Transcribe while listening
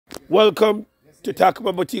Welcome to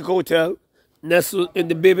Takuma Boutique Hotel, nestled in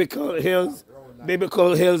the biblical hills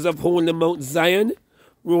of Holy Mount Zion,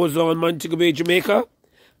 Roselawn, Montego Bay, Jamaica.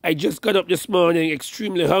 I just got up this morning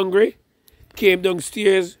extremely hungry, came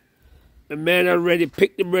downstairs. The man already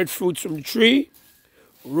picked the breadfruits from the tree,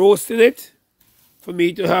 roasted it for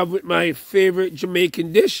me to have with my favorite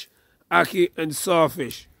Jamaican dish, ackee and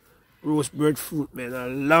sawfish. Roast breadfruit, man. I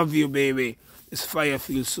love you, baby. This fire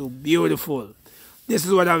feels so beautiful. This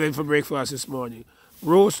is what I'm having for breakfast this morning.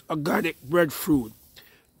 Roast organic breadfruit.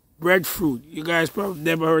 Breadfruit. You guys probably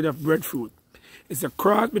never heard of breadfruit. It's a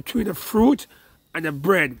cross between a fruit and a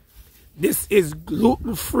bread. This is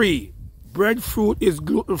gluten-free. Breadfruit is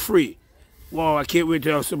gluten-free. Wow, I can't wait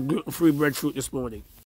to have some gluten-free breadfruit this morning.